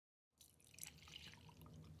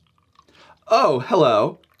Oh,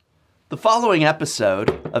 hello. The following episode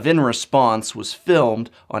of In Response was filmed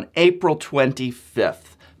on April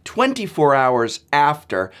 25th, 24 hours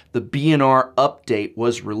after the B&R update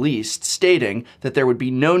was released, stating that there would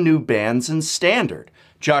be no new bans in Standard.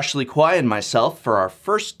 Josh, Lee Kwai, and myself, for our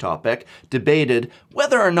first topic, debated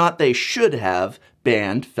whether or not they should have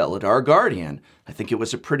banned Felidar Guardian. I think it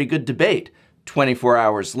was a pretty good debate. 24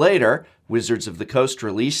 hours later, Wizards of the Coast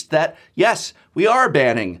released that, yes, we are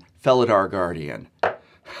banning Felidar Guardian.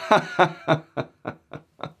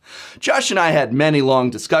 Josh and I had many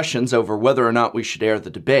long discussions over whether or not we should air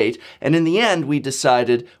the debate, and in the end we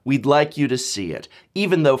decided we'd like you to see it,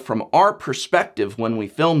 even though from our perspective when we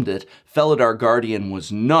filmed it, Felidar Guardian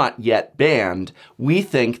was not yet banned. We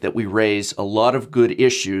think that we raise a lot of good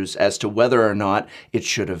issues as to whether or not it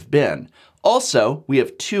should have been. Also, we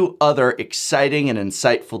have two other exciting and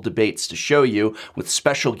insightful debates to show you with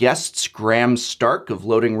special guests Graham Stark of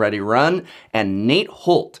LoadingReadyRun and Nate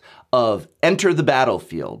Holt of Enter the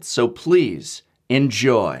Battlefield. So please,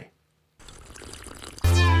 enjoy.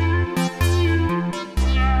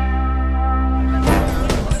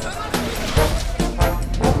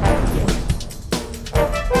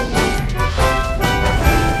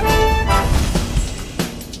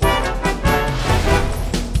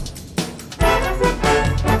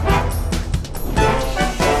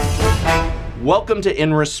 Welcome to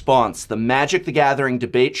In Response, the Magic the Gathering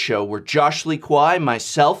debate show where Josh Lee Kwai,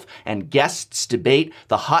 myself, and guests debate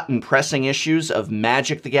the hot and pressing issues of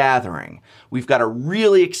Magic the Gathering. We've got a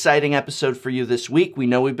really exciting episode for you this week. We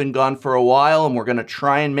know we've been gone for a while, and we're going to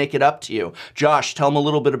try and make it up to you. Josh, tell them a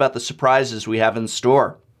little bit about the surprises we have in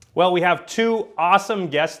store. Well, we have two awesome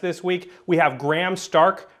guests this week. We have Graham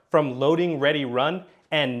Stark from LoadingReadyRun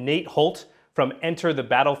and Nate Holt from Enter the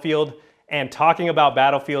Battlefield. And talking about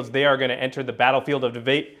battlefields, they are going to enter the battlefield of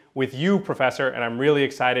debate with you, Professor, and I'm really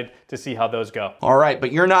excited to see how those go. All right,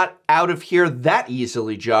 but you're not out of here that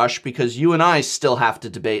easily, Josh, because you and I still have to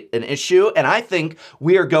debate an issue, and I think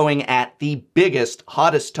we are going at the biggest,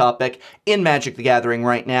 hottest topic in Magic the Gathering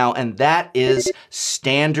right now, and that is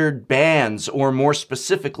standard bans, or more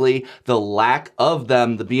specifically, the lack of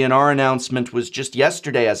them. The B&R announcement was just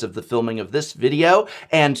yesterday as of the filming of this video,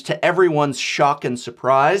 and to everyone's shock and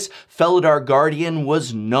surprise, Felidar Guardian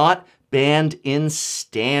was not banned in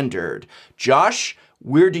Standard. Josh,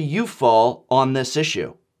 where do you fall on this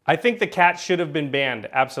issue? I think the cat should have been banned,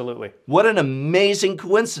 absolutely. What an amazing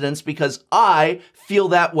coincidence, because I feel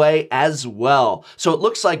that way as well. So it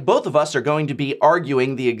looks like both of us are going to be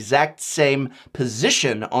arguing the exact same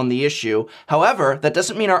position on the issue. However, that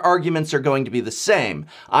doesn't mean our arguments are going to be the same.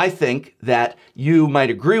 I think that you might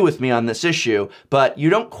agree with me on this issue, but you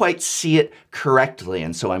don't quite see it correctly,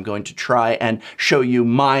 and so I'm going to try and show you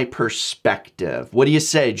my perspective. What do you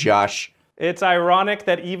say, Josh? It's ironic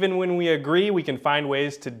that even when we agree, we can find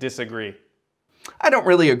ways to disagree. I don't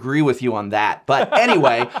really agree with you on that. But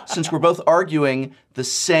anyway, since we're both arguing the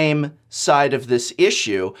same side of this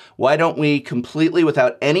issue, why don't we completely,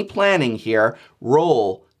 without any planning here,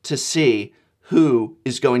 roll to see who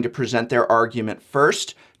is going to present their argument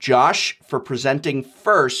first. Josh, for presenting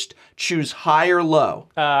first, choose high or low.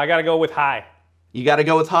 I gotta go with high. You gotta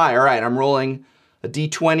go with high. All right, I'm rolling a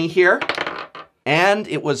d20 here. And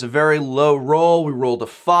it was a very low roll. We rolled a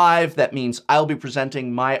 5. That means I'll be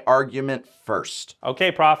presenting my argument first.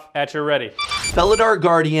 Okay, Prof, at your ready. Felidar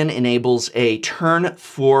Guardian enables a turn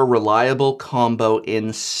 4 reliable combo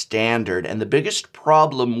in Standard. And the biggest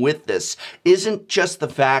problem with this isn't just the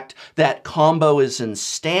fact that combo is in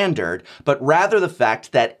Standard, but rather the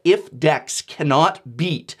fact that if decks cannot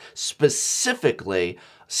beat specifically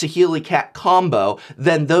Saheeli Cat combo,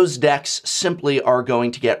 then those decks simply are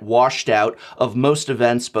going to get washed out of most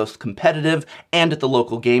events, both competitive and at the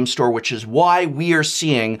local game store, which is why we are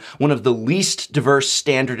seeing one of the least diverse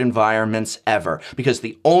Standard environments ever. Because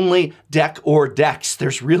the only deck or decks,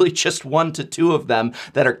 there's really just 1 to 2 of them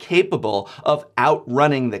that are capable of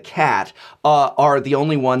outrunning the cat, are the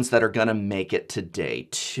only ones that are gonna make it to day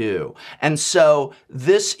 2. And so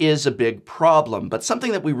this is a big problem. But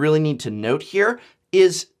something that we really need to note here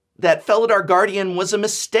is that Felidar Guardian was a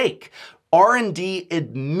mistake. R&D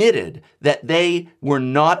admitted that they were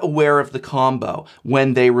not aware of the combo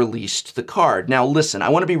when they released the card. Now listen, I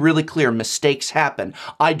want to be really clear, mistakes happen.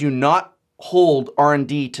 I do not hold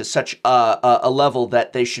R&D to such a level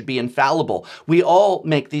that they should be infallible. We all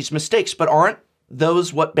make these mistakes, but aren't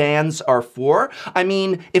those what bans are for? I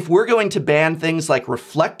mean, if we're going to ban things like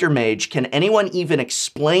Reflector Mage, can anyone even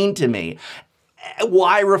explain to me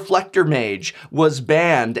why Reflector Mage was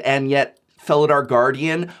banned and yet Felidar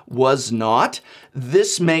Guardian was not,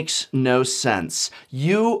 this makes no sense.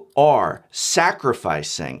 You are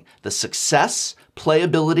sacrificing the success,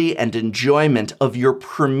 playability, and enjoyment of your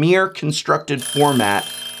premier constructed format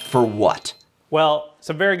for what? Well,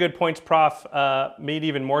 some very good points, Prof, made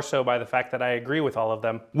even more so by the fact that I agree with all of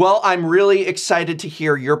them. Well, I'm really excited to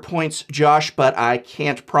hear your points, Josh, but I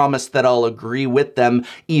can't promise that I'll agree with them,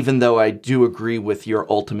 even though I do agree with your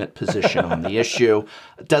ultimate position on the issue.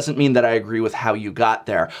 It doesn't mean that I agree with how you got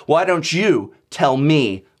there. Why don't you tell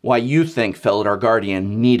me why you think Felidar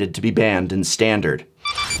Guardian needed to be banned in Standard?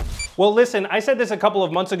 Well, listen, I said this a couple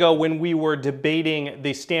of months ago when we were debating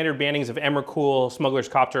the standard bannings of Emrakul, Smuggler's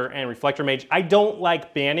Copter, and Reflector Mage. I don't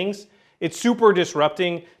like bannings. It's super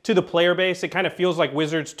disrupting to the player base. It kind of feels like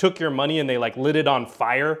Wizards took your money and they like lit it on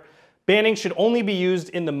fire. Banning should only be used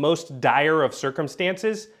in the most dire of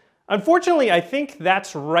circumstances. Unfortunately, I think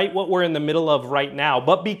that's right what we're in the middle of right now.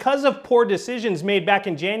 But because of poor decisions made back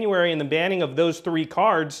in January in the banning of those 3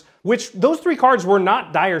 cards, which those 3 cards were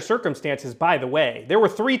not dire circumstances, by the way. There were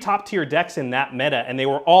 3 top tier decks in that meta and they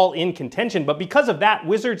were all in contention. But because of that,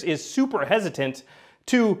 Wizards is super hesitant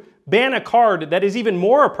to ban a card that is even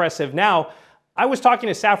more oppressive now. I was talking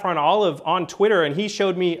to Saffron Olive on Twitter and he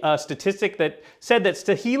showed me a statistic that said that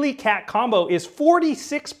Stahili Cat combo is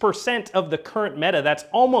 46% of the current meta. That's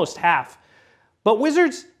almost half. But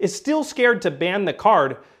Wizards is still scared to ban the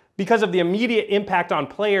card because of the immediate impact on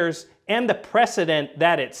players and the precedent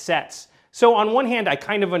that it sets. So on one hand, I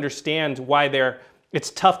kind of understand why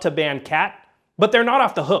it's tough to ban Cat, but they're not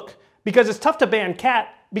off the hook because it's tough to ban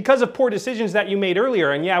Cat because of poor decisions that you made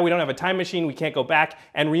earlier. And yeah, we don't have a time machine. We can't go back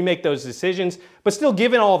and remake those decisions. But still,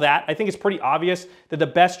 given all that, I think it's pretty obvious that the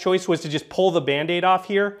best choice was to just pull the Band-Aid off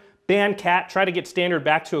here, ban Cat, try to get Standard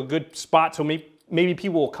back to a good spot so maybe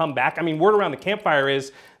people will come back. I mean, word around the campfire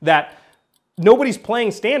is that nobody's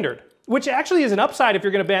playing Standard, which actually is an upside if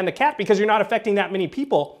you're going to ban the Cat because you're not affecting that many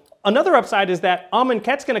people. Another upside is that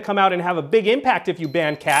Amonkhet's going to come out and have a big impact if you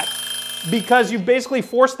ban Cat, because you've basically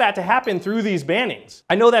forced that to happen through these bannings.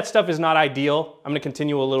 I know that stuff is not ideal. I'm gonna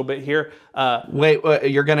continue a little bit here. Wait,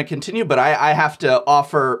 you're gonna continue, but I have to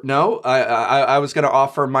offer, no, I was gonna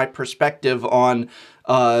offer my perspective on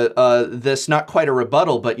this, not quite a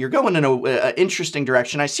rebuttal, but you're going in an interesting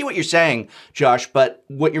direction. I see what you're saying, Josh, but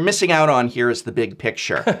what you're missing out on here is the big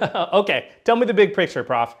picture. Okay, tell me the big picture,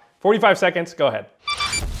 Prof. 45 seconds, go ahead.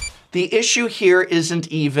 The issue here isn't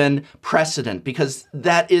even precedent, because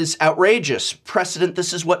that is outrageous. Precedent,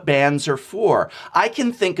 this is what bans are for. I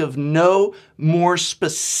can think of no more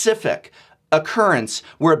specific occurrence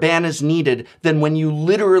where a ban is needed than when you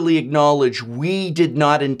literally acknowledge we did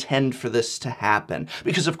not intend for this to happen.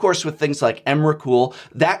 Because of course with things like Emrakul,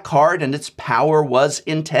 that card and its power was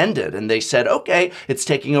intended, and they said, okay, it's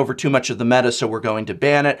taking over too much of the meta, so we're going to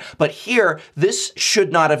ban it. But here, this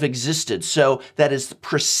should not have existed, so that is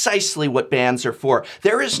precisely what bans are for.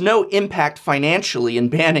 There is no impact financially in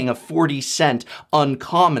banning a 40-cent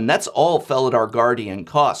uncommon. That's all Felidar Guardian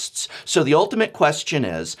costs. So the ultimate question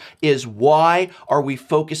is why are we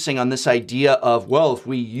focusing on this idea of, well, if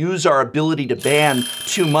we use our ability to ban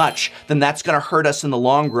too much, then that's going to hurt us in the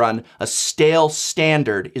long run. A stale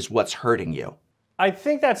Standard is what's hurting you. I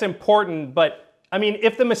think that's important, but I mean,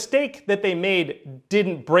 if the mistake that they made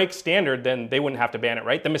didn't break Standard, then they wouldn't have to ban it,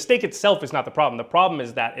 right? The mistake itself is not the problem. The problem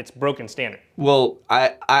is that it's broken Standard. Well,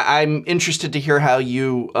 I'm interested to hear how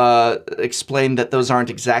you explain that those aren't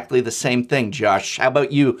exactly the same thing, Josh. How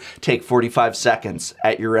about you take 45 seconds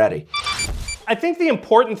at your ready? I think the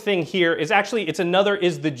important thing here is actually, it's another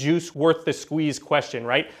is the juice worth the squeeze question,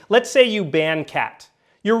 right? Let's say you ban Cat.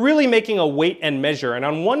 You're really making a weight and measure, and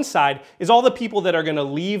on one side is all the people that are gonna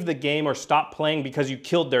leave the game or stop playing because you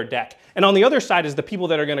killed their deck. And on the other side is the people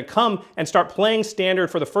that are gonna come and start playing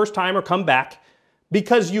Standard for the first time or come back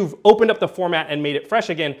because you've opened up the format and made it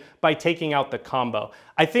fresh again by taking out the combo.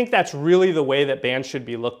 I think that's really the way that bans should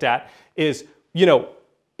be looked at is, you know,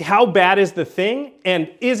 how bad is the thing, and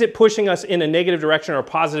is it pushing us in a negative direction or a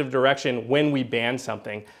positive direction when we ban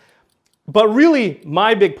something? But really,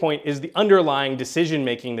 my big point is the underlying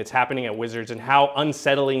decision-making that's happening at Wizards and how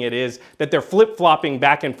unsettling it is that they're flip-flopping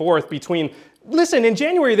back and forth between, listen, in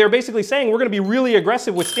January, they're basically saying we're gonna be really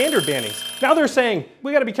aggressive with Standard bannings. Now they're saying,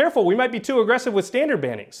 we gotta be careful, we might be too aggressive with Standard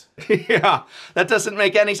bannings. Yeah, that doesn't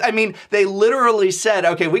make any sense. I mean, they literally said,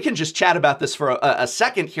 okay, we can just chat about this for a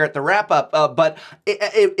second here at the wrap-up, but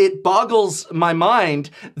it boggles my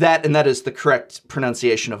mind that, and that is the correct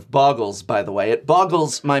pronunciation of boggles, by the way, it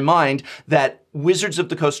boggles my mind that Wizards of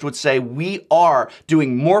the Coast would say, we are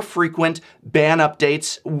doing more frequent ban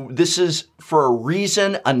updates. This is for a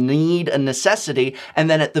reason, a need, a necessity. And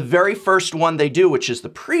then at the very first one they do, which is the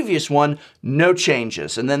previous one, no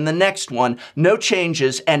changes. And then the next one, no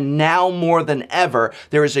changes. And now more than ever,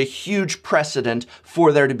 there is a huge precedent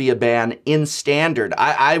for there to be a ban in Standard.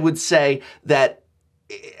 I would say that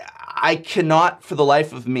I cannot for the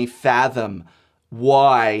life of me fathom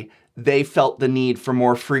why they felt the need for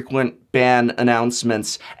more frequent ban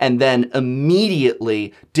announcements and then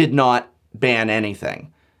immediately did not ban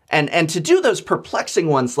anything. And to do those perplexing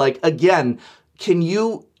ones, like, again, can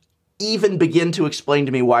you even begin to explain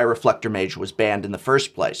to me why Reflector Mage was banned in the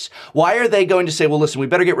first place? Why are they going to say, well, listen, we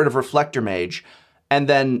better get rid of Reflector Mage, and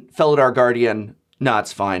then Felidar Guardian, no,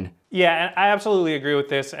 it's fine. Yeah, I absolutely agree with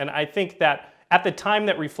this, and I think that at the time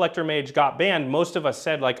that Reflector Mage got banned, most of us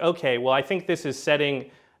said, like, okay, well, I think this is setting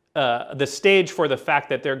the stage for the fact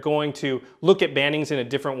that they're going to look at bannings in a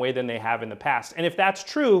different way than they have in the past. And if that's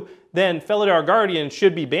true, then Felidar Guardian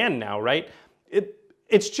should be banned now, right?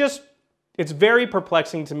 It's very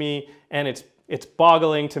perplexing to me, and it's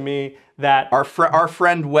boggling to me that our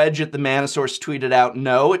friend Wedge at the Manosaurus tweeted out,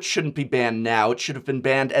 no, it shouldn't be banned now. It should have been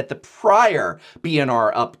banned at the prior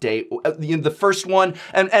BNR update, the first one.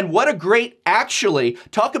 And what a great, actually,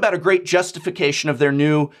 talk about a great justification of their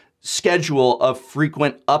new schedule of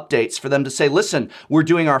frequent updates for them to say, listen, we're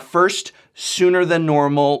doing our first sooner than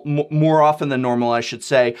normal, more often than normal, I should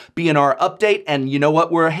say, BNR update. And you know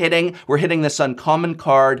what we're hitting? We're hitting this uncommon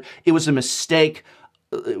card. It was a mistake.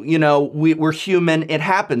 You know, we're human, it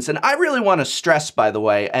happens. And I really want to stress, by the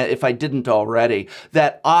way, if I didn't already,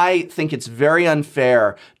 that I think it's very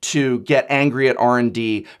unfair to get angry at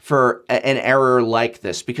R&D for an error like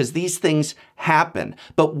this, because these things happen.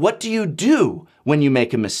 But what do you do when you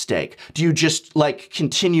make a mistake? Do you just, like,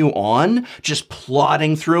 continue on, just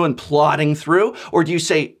plodding through and plodding through? Or do you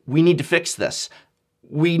say, we need to fix this?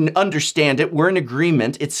 We understand it. We're in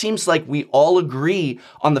agreement. It seems like we all agree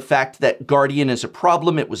on the fact that Guardian is a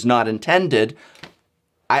problem. It was not intended.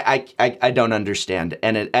 I don't understand.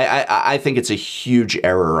 And I think it's a huge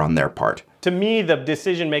error on their part. To me, the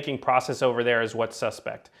decision-making process over there is what's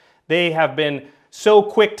suspect. They have been so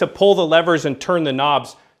quick to pull the levers and turn the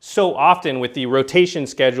knobs so often with the rotation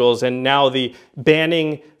schedules and now the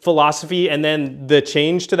banning philosophy and then the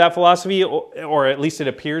change to that philosophy, or at least it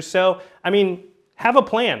appears so. I mean, have a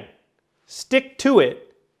plan, stick to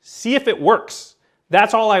it, see if it works.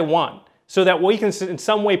 That's all I want, so that we can in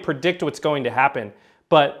some way predict what's going to happen.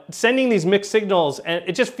 But sending these mixed signals, and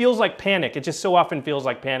it just feels like panic. It just so often feels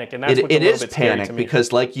like panic, and that's what's a little bit scary to me.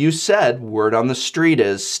 Because, like you said, word on the street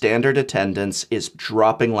is Standard attendance is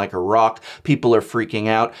dropping like a rock. People are freaking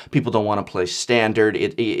out. People don't want to play Standard.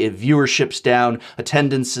 Viewership's down.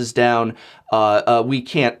 Attendance is down. We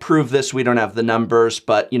can't prove this. We don't have the numbers,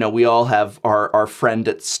 but, you know, we all have our friend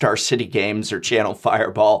at Star City Games or Channel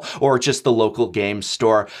Fireball or just the local game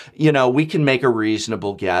store. You know, we can make a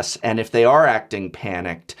reasonable guess. And if they are acting panicked,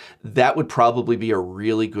 that would probably be a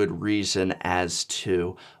really good reason as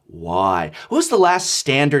to why. What was the last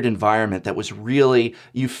Standard environment that was really,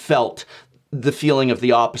 you felt the feeling of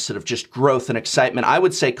the opposite of just growth and excitement? I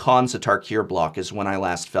would say Khans of Tarkir block is when I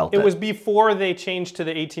last felt it. It was before they changed to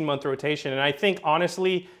the 18-month rotation, and I think,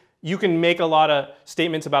 honestly, you can make a lot of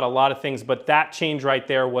statements about a lot of things, but that change right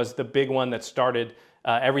there was the big one that started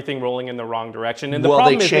everything rolling in the wrong direction. And the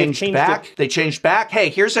problem is they changed back. They changed back. Hey,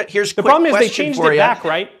 here's a the problem is they changed it back,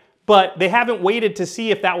 right? But they haven't waited to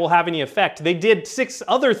see if that will have any effect. They did 6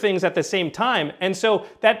 other things at the same time. And so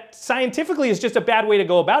that scientifically is just a bad way to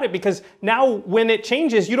go about it, because now when it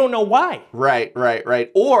changes, you don't know why. Right.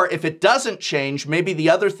 Or if it doesn't change, maybe the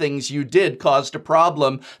other things you did caused a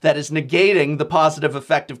problem that is negating the positive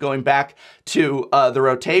effect of going back to the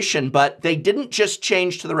rotation. But they didn't just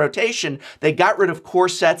change to the rotation. They got rid of core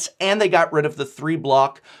sets and they got rid of the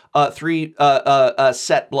 3-block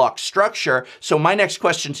set block structure. So my next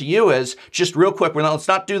question to you is, just real quick, let's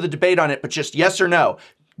not do the debate on it, but just yes or no.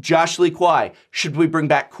 Josh Lee Kwai, should we bring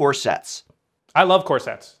back core sets? I love core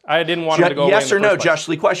sets. I didn't want them to go away in the first place. Yes or no, Josh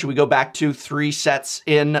Lee Kwai, should we go back to 3 sets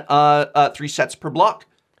in 3 sets per block?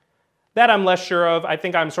 That I'm less sure of. I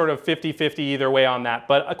think I'm sort of 50-50 either way on that,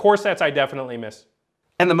 but core sets I definitely miss.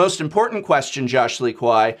 And the most important question, Josh Lee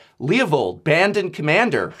Kwai, Leovold, banned in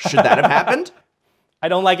Commander, should that have happened? I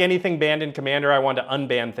don't like anything banned in Commander. I want to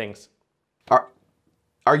unban things.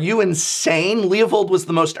 Are you insane? Leovold was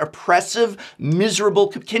the most oppressive, miserable...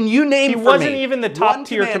 Can you name for me... He wasn't even the top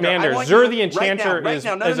tier commander. Zur the Enchanter is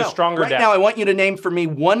a stronger deck. Right now, I want you to name for me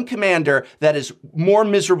one commander that is more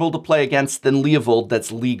miserable to play against than Leovold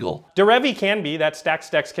that's legal. Derevi can be. That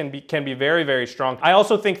stacks decks can be very, very strong. I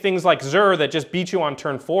also think things like Zur that just beat you on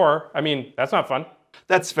turn 4, I mean, that's not fun.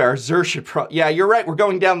 That's fair. Zur should yeah, you're right. We're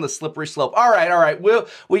going down the slippery slope. All right.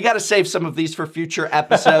 We got to save some of these for future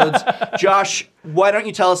episodes. Josh, why don't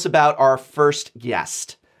you tell us about our first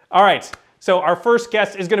guest? All right. So our first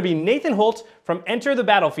guest is going to be Nathan Holt from Enter the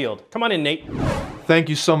Battlefield. Come on in, Nate. Thank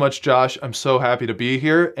you so much, Josh. I'm so happy to be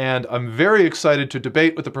here, and I'm very excited to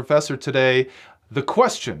debate with the professor today the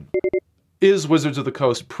question: is Wizards of the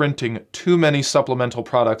Coast printing too many supplemental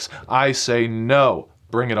products? I say no.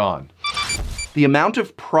 Bring it on. The amount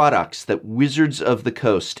of products that Wizards of the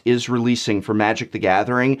Coast is releasing for Magic the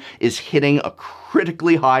Gathering is hitting a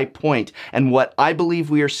critically high point, and what I believe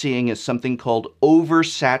we are seeing is something called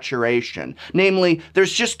oversaturation. Namely,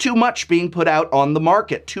 there's just too much being put out on the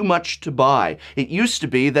market, too much to buy. It used to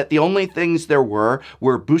be that the only things there were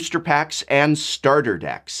booster packs and starter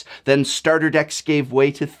decks. Then starter decks gave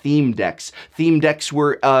way to theme decks. Theme decks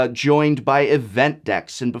were joined by event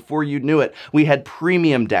decks, and before you knew it, we had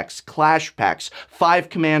premium decks, clash packs, 5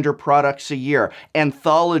 commander products a year,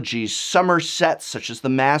 anthologies, summer sets such as the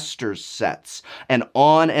Masters sets, and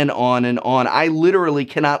on and on and on. I literally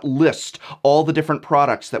cannot list all the different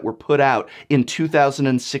products that were put out in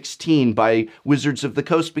 2016 by Wizards of the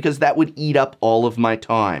Coast because that would eat up all of my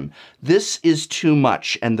time. This is too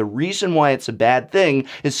much, and the reason why it's a bad thing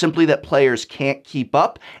is simply that players can't keep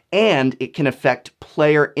up, and it can affect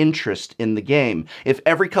player interest in the game. If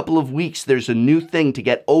every couple of weeks there's a new thing to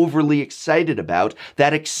get overly excited about,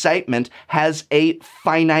 that excitement has a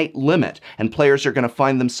finite limit, and players are going to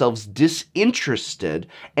find themselves disinterested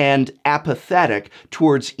and apathetic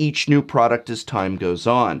towards each new product as time goes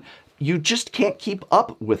on. You just can't keep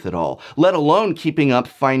up with it all, let alone keeping up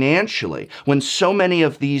financially, when so many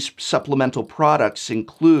of these supplemental products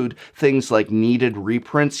include things like needed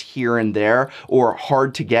reprints here and there, or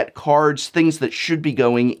hard-to-get cards, things that should be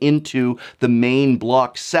going into the main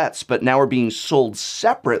block sets, but now are being sold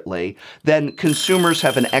separately. Then consumers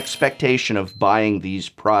have an expectation of buying these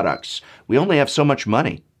products. We only have so much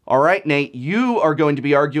money. All right, Nate, you are going to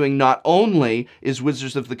be arguing not only is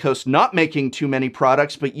Wizards of the Coast not making too many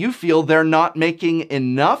products, but you feel they're not making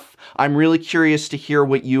enough? I'm really curious to hear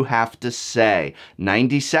what you have to say.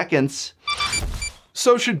 90 seconds.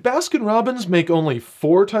 So should Baskin-Robbins make only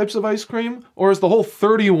 4 types of ice cream? Or is the whole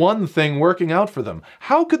 31 thing working out for them?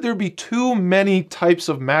 How could there be too many types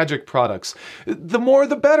of Magic products? The more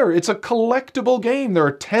the better. It's a collectible game. There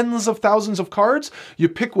are tens of thousands of cards. You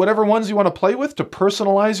pick whatever ones you want to play with to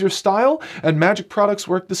personalize your style, and Magic products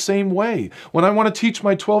work the same way. When I want to teach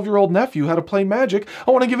my 12-year-old nephew how to play Magic,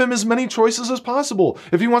 I want to give him as many choices as possible.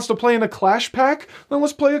 If he wants to play in a Clash pack, then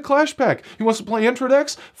let's play a Clash pack. He wants to play intro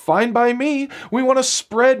decks? Fine by me. We want to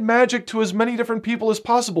spread Magic to as many different people as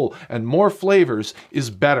possible, and more flavors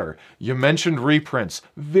is better. You mentioned reprints.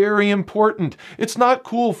 Very important. It's not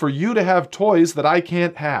cool for you to have toys that I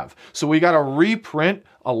can't have. So we gotta reprint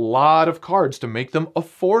a lot of cards to make them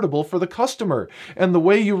affordable for the customer. And the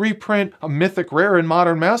way you reprint a Mythic Rare in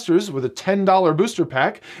Modern Masters with a $10 booster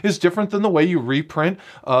pack is different than the way you reprint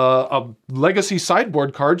a legacy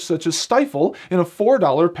sideboard card such as Stifle in a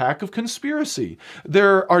 $4 pack of Conspiracy.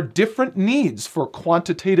 There are different needs for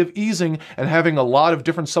quantitative easing, and having a lot of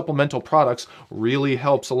different supplemental products really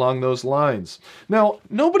helps along those lines. Now,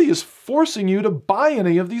 nobody is forcing you to buy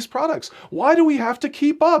any of these products. Why do we have to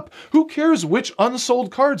keep up? Who cares which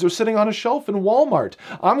unsold cards are sitting on a shelf in Walmart?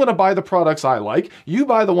 I'm going to buy the products I like, you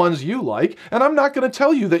buy the ones you like, and I'm not going to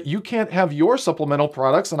tell you that you can't have your supplemental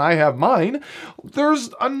products and I have mine. There's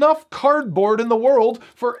enough cardboard in the world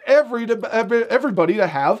for everybody to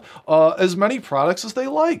have as many products as they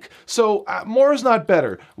like. So more is not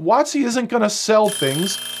better. WotC isn't going to sell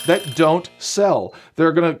things that don't sell.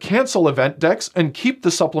 They're going to cancel event decks and keep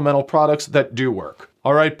the supplemental products that do work.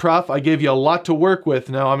 All right, Prof, I gave you a lot to work with.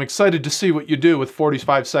 Now I'm excited to see what you do with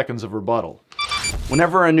 45 seconds of rebuttal.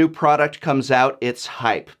 Whenever a new product comes out, it's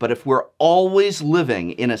hype. But if we're always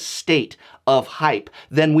living in a state of hype,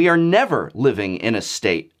 then we are never living in a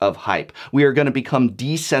state of hype. We are going to become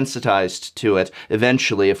desensitized to it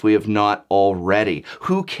eventually if we have not already.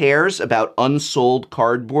 Who cares about unsold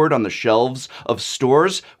cardboard on the shelves of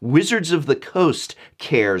stores? Wizards of the Coast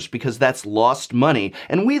cares because that's lost money,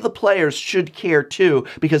 and we the players should care too,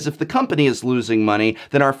 because if the company is losing money,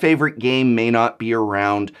 then our favorite game may not be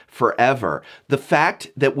around forever. The fact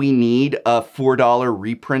that we need a $4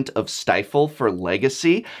 reprint of Stifle for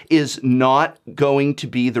Legacy is not not going to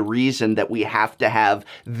be the reason that we have to have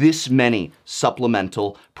this many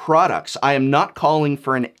supplemental products. I am not calling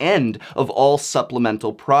for an end of all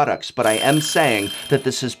supplemental products, but I am saying that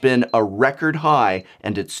this has been a record high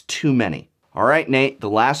and it's too many. All right, Nate, the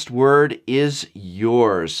last word is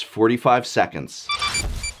yours. 45 seconds.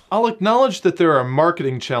 I'll acknowledge that there are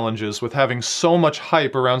marketing challenges with having so much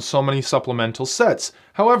hype around so many supplemental sets.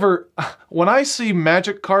 However, when I see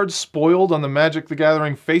Magic cards spoiled on the Magic the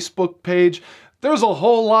Gathering Facebook page, there's a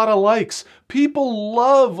whole lot of likes. People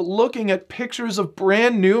love looking at pictures of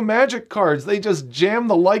brand new Magic cards. They just jam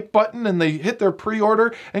the like button and they hit their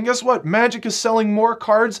pre-order. And guess what? Magic is selling more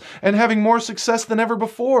cards and having more success than ever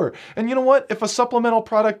before. And you know what? If a supplemental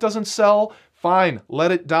product doesn't sell, fine,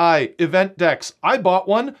 let it die. Event decks. I bought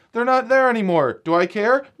one. They're not there anymore. Do I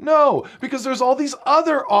care? No, because there's all these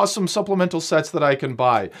other awesome supplemental sets that I can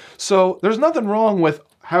buy. So there's nothing wrong with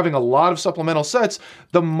having a lot of supplemental sets.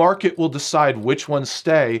 The market will decide which ones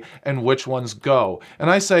stay and which ones go.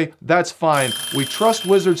 And I say, that's fine. We trust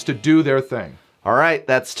Wizards to do their thing. All right,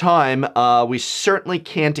 that's time. We certainly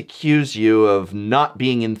can't accuse you of not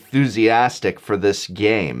being enthusiastic for this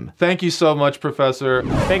game. Thank you so much, Professor.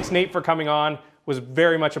 Thanks, Nate, for coming on. It was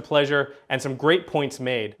very much a pleasure and some great points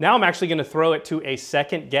made. Now I'm actually going to throw it to a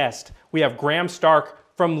second guest. We have Graham Stark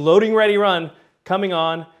from LoadingReadyRun coming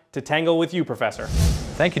on to tangle with you, Professor.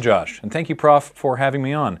 Thank you, Josh, and thank you, Prof, for having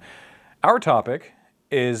me on. Our topic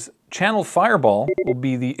is Channel Fireball will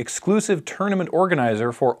be the exclusive tournament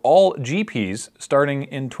organizer for all GPs starting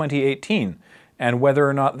in 2018, and whether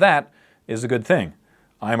or not that is a good thing.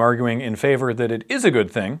 I'm arguing in favor that it is a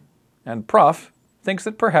good thing, and Prof thinks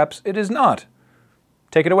that perhaps it is not.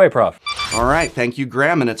 Take it away, Prof. All right, thank you,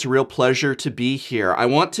 Graham, and it's a real pleasure to be here. I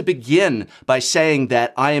want to begin by saying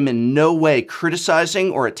that I am in no way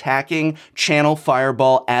criticizing or attacking Channel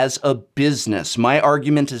Fireball as a business. My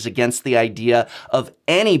argument is against the idea of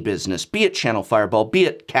any business, be it Channel Fireball, be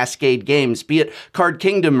it Cascade Games, be it Card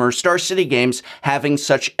Kingdom or Star City Games, having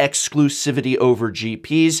such exclusivity over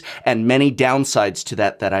GPs and many downsides to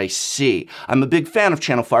that I see. I'm a big fan of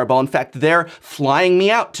Channel Fireball. In fact, they're flying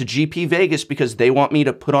me out to GP Vegas because they want me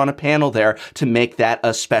to put on a panel there to make that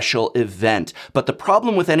a special event. But the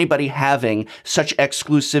problem with anybody having such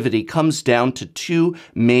exclusivity comes down to two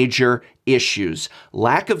major issues: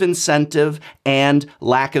 lack of incentive and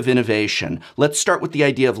lack of innovation. Let's start with the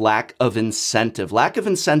idea of lack of incentive. Lack of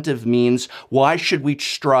incentive means, why should we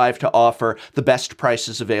strive to offer the best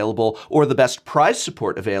prices available or the best prize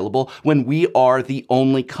support available when we are the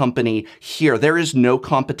only company here? There is no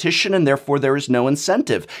competition and therefore there is no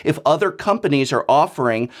incentive. If other companies are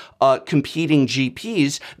offering competing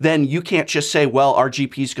GPs, then you can't just say, well, our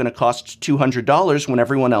GP is going to cost $200 when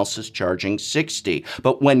everyone else is charging $60.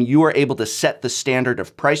 But when you are able to set the standard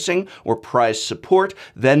of pricing or prize support,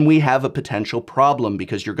 then we have a potential problem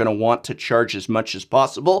because you're going to want to charge as much as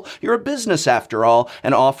possible. You're a business after all,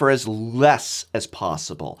 and offer as less as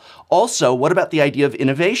possible. Also, what about the idea of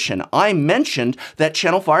innovation? I mentioned that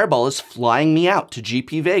Channel Fireball is flying me out to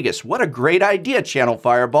GP Vegas. What a great idea, Channel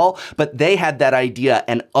Fireball, but they had that idea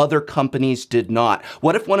and other companies did not.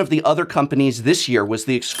 What if one of the other companies this year was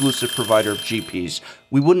the exclusive provider of GPs?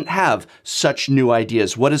 We wouldn't have such new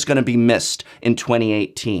ideas. What is going to be missed in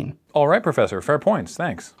 2018? All right, Professor, fair points,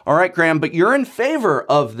 thanks. All right, Graham, but you're in favor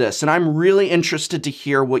of this, and I'm really interested to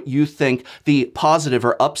hear what you think the positive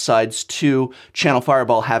or upsides to Channel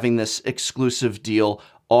Fireball having this exclusive deal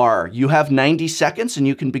are. You have 90 seconds, and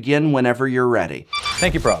you can begin whenever you're ready.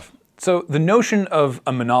 Thank you, Prof. So the notion of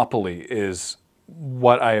a monopoly is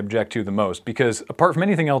what I object to the most, because apart from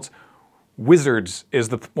anything else, Wizards is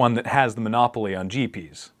the one that has the monopoly on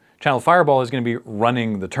GPs. Channel Fireball is going to be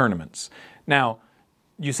running the tournaments. Now,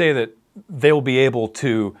 you say that they'll be able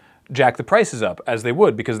to jack the prices up, as they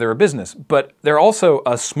would, because they're a business, but they're also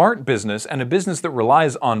a smart business and a business that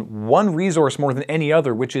relies on one resource more than any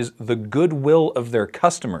other, which is the goodwill of their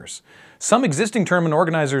customers. Some existing tournament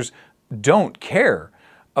organizers don't care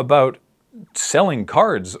about selling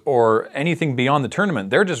cards or anything beyond the tournament.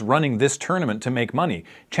 They're just running this tournament to make money.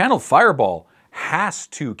 Channel Fireball has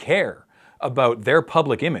to care about their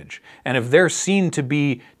public image. And if they're seen to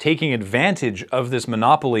be taking advantage of this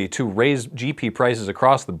monopoly to raise GP prices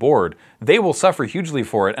across the board, they will suffer hugely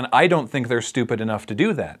for it, and I don't think they're stupid enough to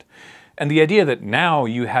do that. And the idea that now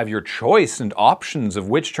you have your choice and options of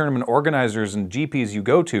which tournament organizers and GPs you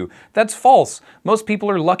go to, that's false. Most people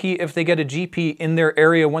are lucky if they get a GP in their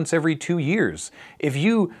area once every 2 years. If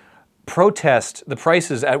you protest the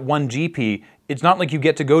prices at one GP, it's not like you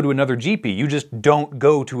get to go to another GP, you just don't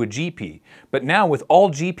go to a GP. But now with all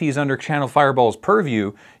GPs under Channel Fireball's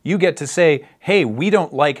purview, you get to say, hey, we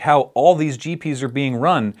don't like how all these GPs are being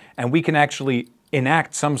run, and we can actually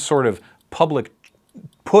enact some sort of public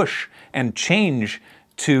push and change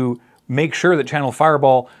to make sure that Channel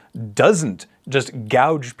Fireball doesn't just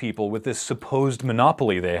gouge people with this supposed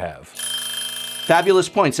monopoly they have. Fabulous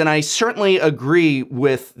points, and I certainly agree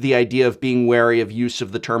with the idea of being wary of use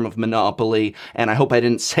of the term of monopoly, and I hope I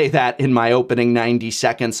didn't say that in my opening 90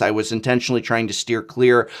 seconds. I was intentionally trying to steer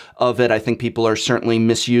clear of it. I think people are certainly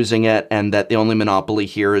misusing it, and that the only monopoly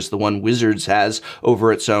here is the one Wizards has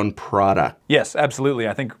over its own product. Yes, absolutely.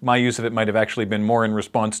 I think my use of it might have actually been more in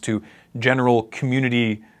response to general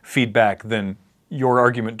community feedback than your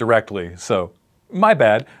argument directly, so my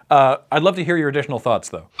bad. I'd love to hear your additional thoughts,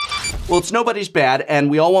 though. Well, it's nobody's bad, and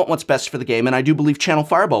we all want what's best for the game, and I do believe Channel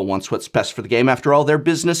Fireball wants what's best for the game. After all, their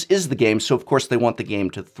business is the game, so of course they want the game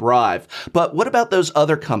to thrive. But what about those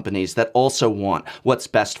other companies that also want what's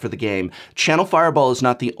best for the game? Channel Fireball is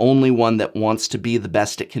not the only one that wants to be the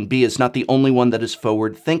best it can be. It's not the only one that is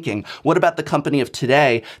forward-thinking. What about the company of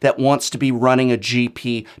today that wants to be running a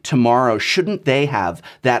GP tomorrow? Shouldn't they have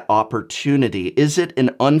that opportunity? Is it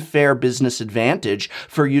an unfair business advantage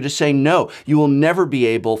for you to say, no, you will never be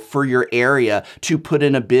able for your area to put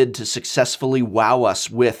in a bid to successfully wow us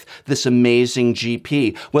with this amazing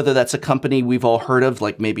GP, whether that's a company we've all heard of,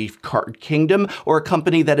 like maybe Card Kingdom, or a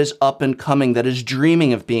company that is up and coming, that is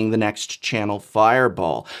dreaming of being the next Channel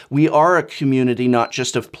Fireball. We are a community not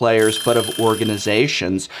just of players, but of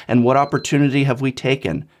organizations. And what opportunity have we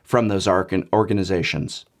taken from those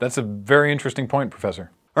organizations? That's a very interesting point, Professor.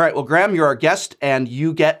 All right, well, Graham, you're our guest, and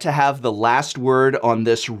you get to have the last word on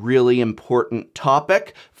this really important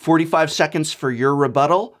topic. 45 seconds for your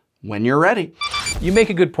rebuttal when you're ready. You make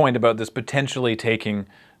a good point about this potentially taking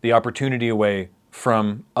the opportunity away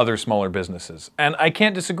from other smaller businesses, and I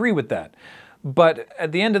can't disagree with that. But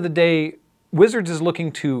at the end of the day, Wizards is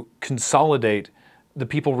looking to consolidate the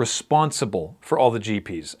people responsible for all the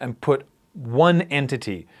GPs and put one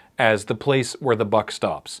entity as the place where the buck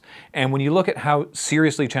stops. And when you look at how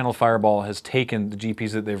seriously Channel Fireball has taken the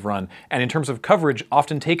GPs that they've run, and in terms of coverage,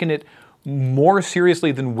 often taken it more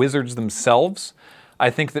seriously than Wizards themselves,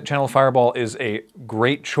 I think that Channel Fireball is a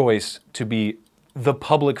great choice to be the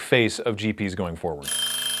public face of GPs going forward.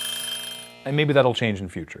 And maybe that'll change in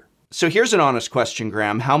future. So here's an honest question,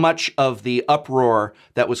 Graham. How much of the uproar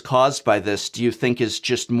that was caused by this do you think is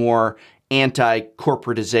just more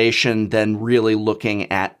anti-corporatization than really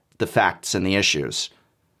looking at the facts and the issues?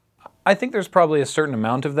 I think there's probably a certain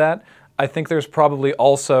amount of that. I think there's probably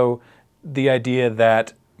also the idea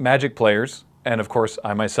that Magic players, and of course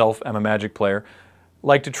I myself am a Magic player,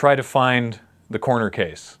 like to try to find the corner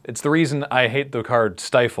case. It's the reason I hate the card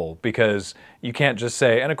Stifle, because you can't just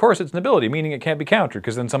say, and of course it's an ability, meaning it can't be countered,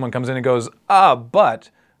 because then someone comes in and goes,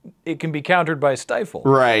 but it can be countered by Stifle.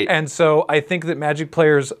 Right. And so I think that Magic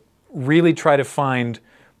players really try to find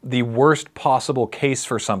the worst possible case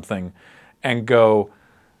for something and go,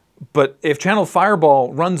 but if Channel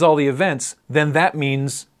Fireball runs all the events, then that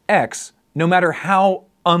means X, no matter how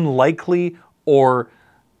unlikely or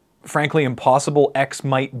frankly impossible X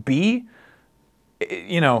might be.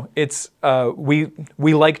 You know, it's we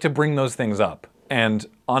like to bring those things up. And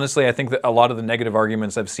honestly, I think that a lot of the negative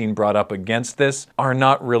arguments I've seen brought up against this are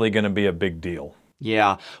not really going to be a big deal.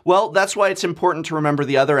 Yeah, well, that's why it's important to remember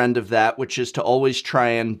the other end of that, which is to always try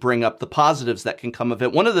and bring up the positives that can come of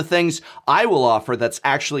it. One of the things I will offer that's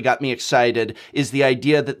actually got me excited is the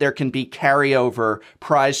idea that there can be carryover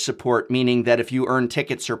prize support, meaning that if you earn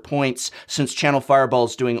tickets or points, since Channel Fireball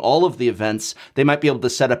is doing all of the events, they might be able to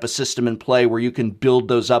set up a system in play where you can build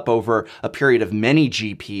those up over a period of many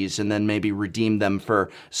GPs and then maybe redeem them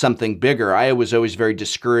for something bigger. I was always very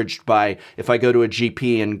discouraged by if I go to a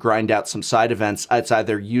GP and grind out some side events, it's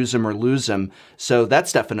either use them or lose them. So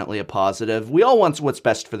that's definitely a positive. We all want what's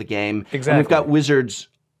best for the game. Exactly. And we've got Wizards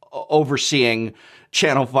overseeing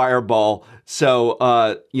Channel Fireball,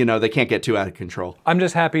 so you know, they can't get too out of control. I'm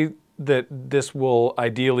just happy that this will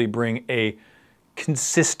ideally bring a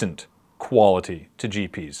consistent quality to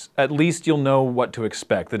GPs. At least you'll know what to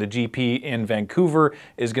expect, that a GP in Vancouver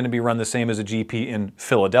is going to be run the same as a GP in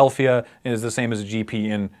Philadelphia, and is the same as a GP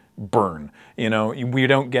in Bern. You know, we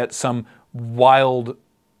don't get some wild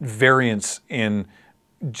variance in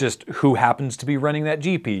just who happens to be running that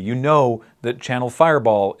GP. You know that Channel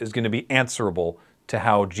Fireball is going to be answerable to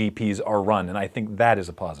how GPs are run, and I think that is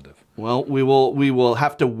a positive. Well, we will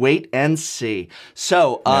have to wait and see.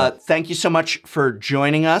 So, thank you so much for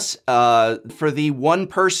joining us. For the one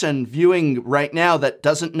person viewing right now that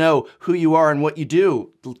doesn't know who you are and what you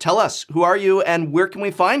do, tell us, who are you and where can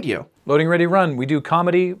we find you? Loading Ready Run. We do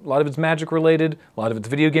comedy. A lot of it's magic related. A lot of it's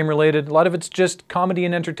video game related. A lot of it's just comedy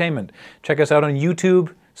and entertainment. Check us out on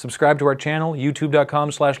YouTube. Subscribe to our channel,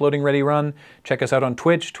 youtube.com/loadingreadyrun. Check us out on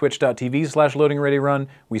Twitch, twitch.tv/loadingreadyrun.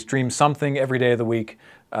 We stream something every day of the week.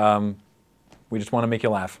 We just want to make you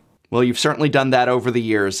laugh. Well, you've certainly done that over the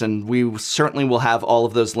years, and we certainly will have all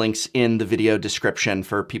of those links in the video description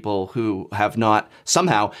for people who have not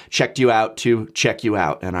somehow checked you out to check you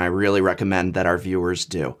out, and I really recommend that our viewers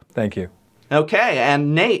do. Thank you. Okay,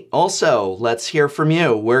 and Nate, also, let's hear from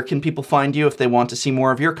you. Where can people find you if they want to see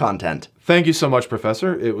more of your content? Thank you so much,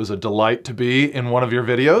 Professor. It was a delight to be in one of your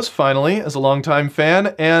videos, finally, as a longtime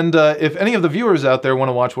fan. And if any of the viewers out there want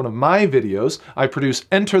to watch one of my videos, I produce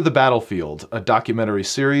Enter the Battlefield, a documentary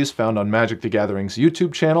series found on Magic the Gathering's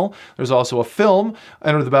YouTube channel. There's also a film,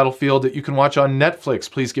 Enter the Battlefield, that you can watch on Netflix.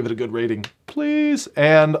 Please give it a good rating, please.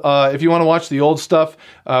 And if you want to watch the old stuff,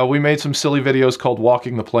 we made some silly videos called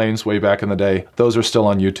Walking the Plains way back in the day. Those are still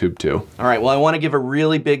on YouTube, too. All right, well, I want to give a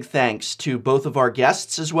really big thanks to both of our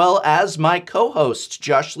guests as well as my co-host,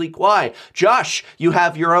 Josh Lee Kwai. Josh, you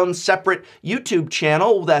have your own separate YouTube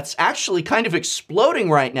channel that's actually kind of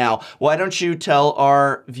exploding right now. Why don't you tell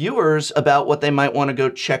our viewers about what they might want to go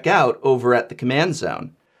check out over at the Command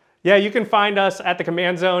Zone? Yeah, you can find us at the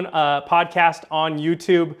Command Zone podcast on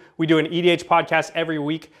YouTube. We do an EDH podcast every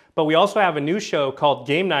week, but we also have a new show called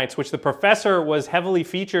Game Nights, which the professor was heavily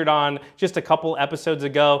featured on just a couple episodes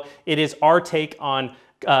ago. It is our take on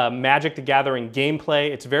Magic the Gathering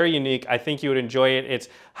gameplay. It's very unique. I think you would enjoy it. It's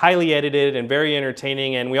highly edited and very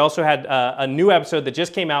entertaining. And we also had a new episode that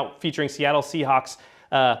just came out featuring Seattle Seahawks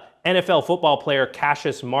NFL football player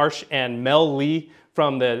Cassius Marsh and Mel Lee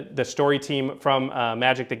from the story team from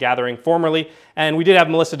Magic the Gathering formerly. And we did have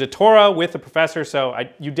Melissa DeTora with the professor, so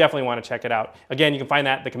you definitely want to check it out. Again, you can find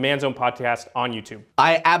that, the Command Zone podcast on YouTube.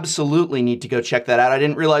 I absolutely need to go check that out. I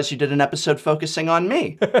didn't realize you did an episode focusing on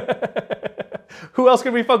me. Who else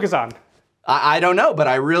could we focus on? I don't know, but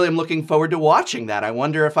I really am looking forward to watching that. I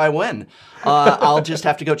wonder if I win. I'll just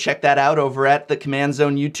have to go check that out over at the Command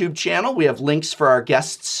Zone YouTube channel. We have links for our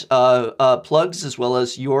guests' plugs as well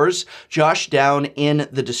as yours, Josh, down in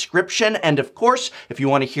the description. And of course, if you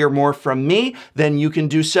want to hear more from me, then you can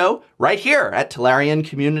do so right here at Tolarian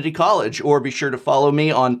Community College, or be sure to follow me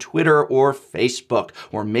on Twitter or Facebook,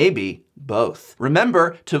 or maybe both.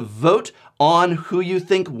 Remember to vote on who you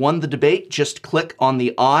think won the debate. Just click on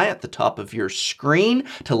the eye at the top of your screen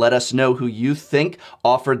to let us know who you think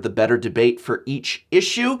offered the better debate for each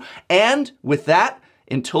issue. And with that,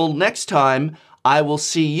 until next time, I will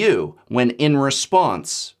see you when In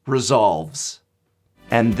Response resolves.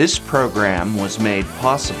 And this program was made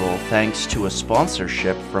possible thanks to a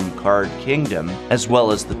sponsorship from Card Kingdom, as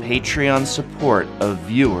well as the Patreon support of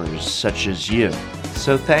viewers such as you.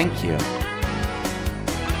 So thank you.